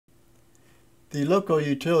The local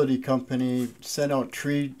utility company sent out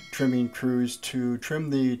tree trimming crews to trim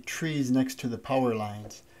the trees next to the power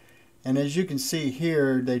lines. And as you can see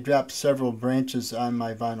here, they dropped several branches on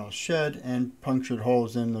my vinyl shed and punctured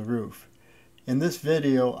holes in the roof. In this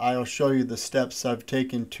video, I'll show you the steps I've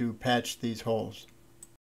taken to patch these holes.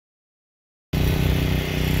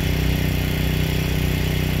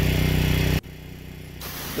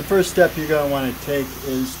 The first step you're going to want to take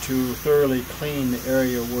is to thoroughly clean the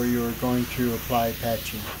area where you're going to apply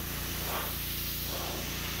patching.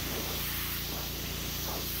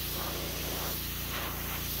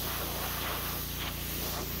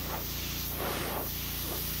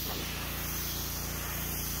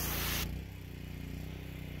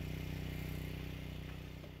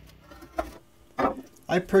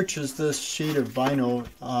 I purchased this sheet of vinyl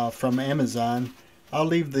from Amazon. I'll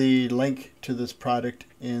leave the link to this product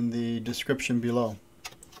in the description below.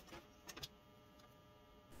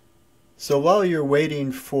 So while you're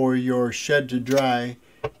waiting for your shed to dry,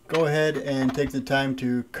 go ahead and take the time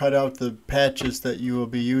to cut out the patches that you will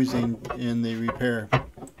be using in the repair.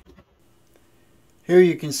 Here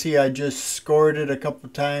you can see I just scored it a couple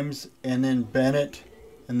times and then bent it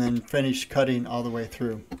and then finished cutting all the way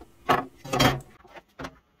through.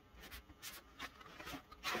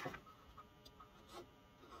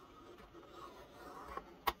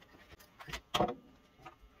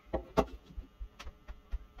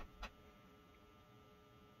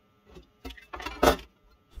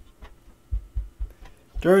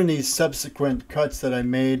 During these subsequent cuts that I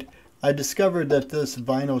made, I discovered that this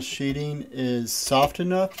vinyl sheeting is soft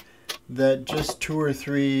enough that just 2 or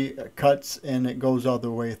 3 cuts and it goes all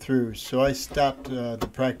the way through. So I stopped the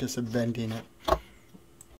practice of bending it.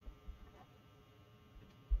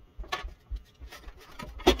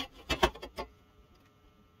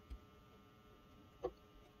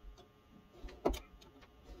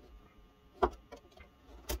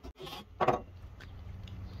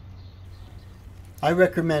 I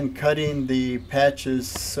recommend cutting the patches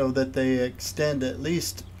so that they extend at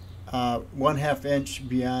least 1/2 inch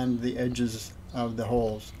beyond the edges of the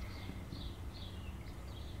holes.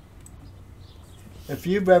 If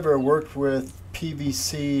you've ever worked with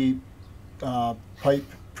PVC pipe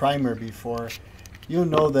primer before, you'll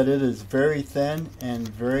know that it is very thin and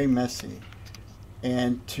very messy.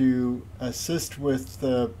 And to assist with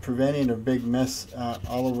preventing a big mess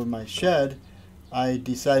all over my shed, I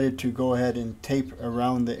decided to go ahead and tape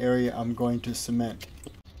around the area I'm going to cement.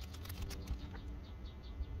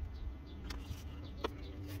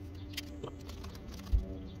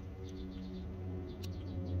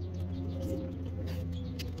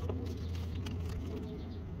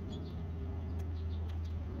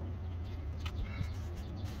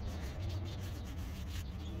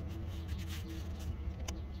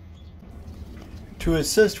 To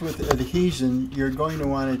assist with adhesion, you're going to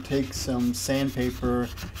want to take some sandpaper.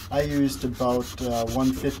 I used about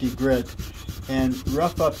 150 grit and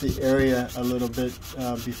rough up the area a little bit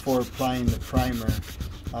before applying the primer.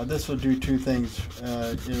 This will do 2 things.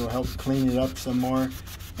 It will help clean it up some more,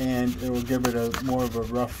 and it will give it more of a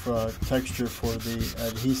rough texture for the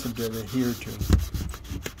adhesive to adhere to.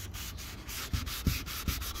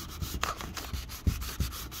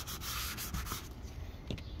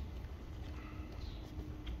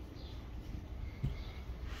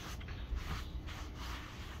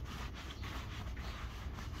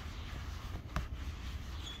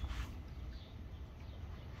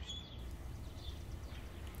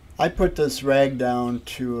 I put this rag down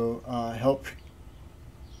to help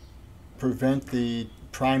prevent the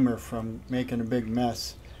primer from making a big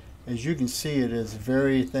mess. As you can see, it is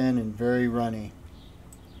very thin and very runny.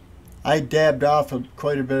 I dabbed off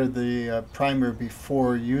quite a bit of the primer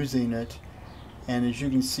before using it, and as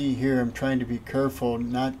you can see here, I'm trying to be careful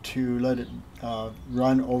not to let it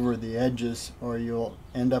run over the edges, or you'll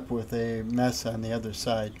end up with a mess on the other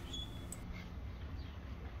side.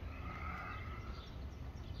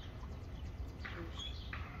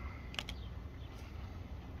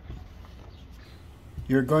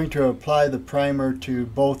 You're going to apply the primer to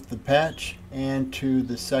both the patch and to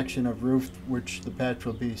the section of roof which the patch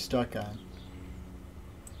will be stuck on.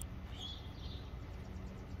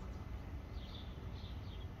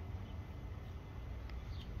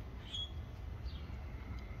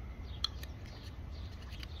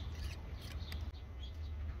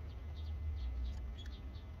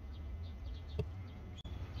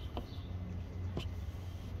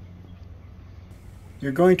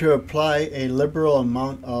 You're going to apply a liberal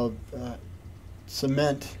amount of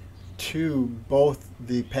cement to both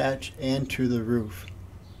the patch and to the roof.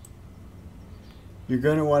 You're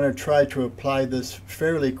going to want to try to apply this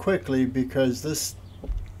fairly quickly because this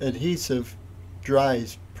adhesive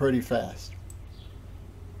dries pretty fast.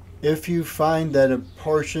 If you find that a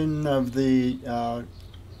portion of the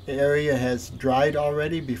area has dried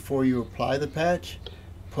already before you apply the patch,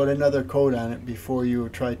 put another coat on it before you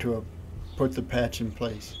try to put the patch in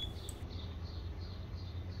place.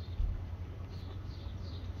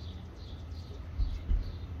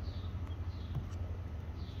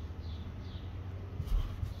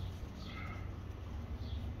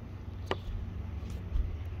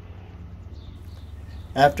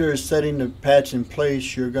 After setting the patch in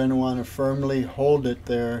place, you're going to want to firmly hold it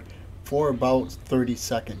there for about 30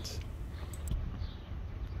 seconds.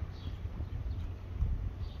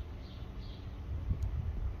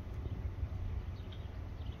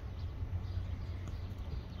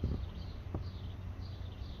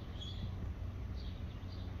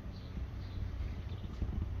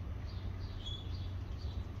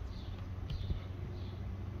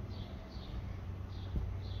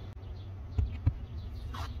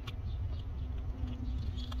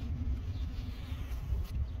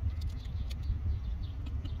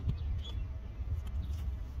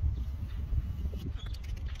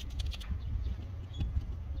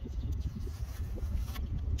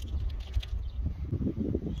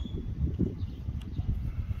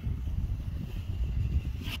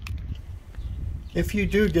 If you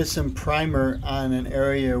do get some primer on an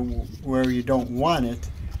area where you don't want it,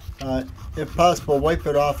 if possible, wipe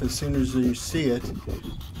it off as soon as you see it.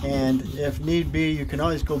 And if need be, you can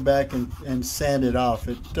always go back and sand it off.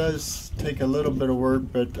 It does take a little bit of work,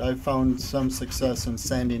 but I found some success in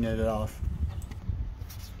sanding it off.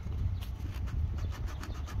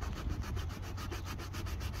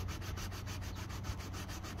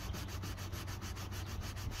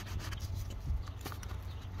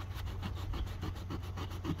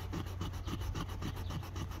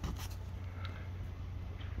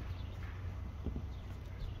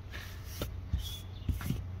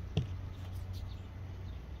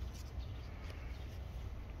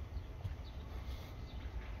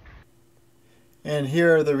 And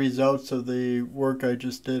here are the results of the work I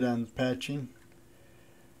just did on patching.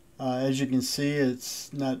 As you can see,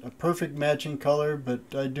 it's not a perfect matching color, but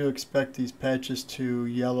I do expect these patches to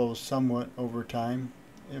yellow somewhat over time.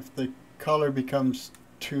 If the color becomes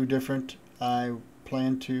too different, I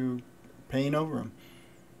plan to paint over them.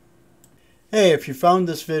 Hey, if you found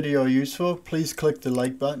this video useful, please click the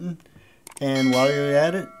like button. And while you're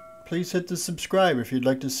at it, please hit the subscribe if you'd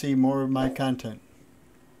like to see more of my content.